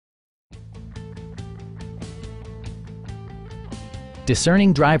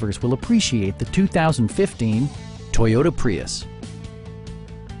Discerning drivers will appreciate the 2015 Toyota Prius.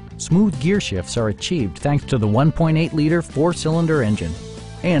 Smooth gear shifts are achieved thanks to the 1.8-liter four-cylinder engine.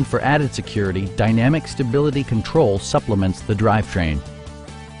 And for added security, dynamic stability control supplements the drivetrain.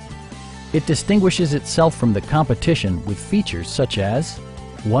 It distinguishes itself from the competition with features such as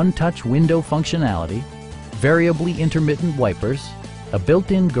one-touch window functionality, variably intermittent wipers, a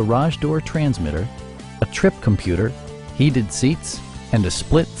built-in garage door transmitter, a trip computer, heated seats, and a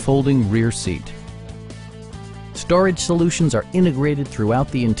split folding rear seat. Storage solutions are integrated throughout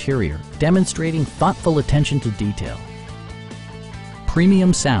the interior, demonstrating thoughtful attention to detail.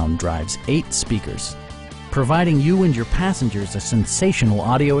 Premium sound drives 8 speakers, providing you and your passengers a sensational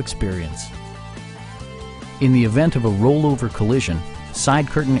audio experience. In the event of a rollover collision, side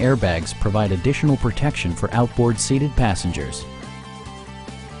curtain airbags provide additional protection for outboard seated passengers.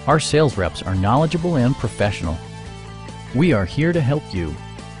 Our sales reps are knowledgeable and professional. We are here to help you.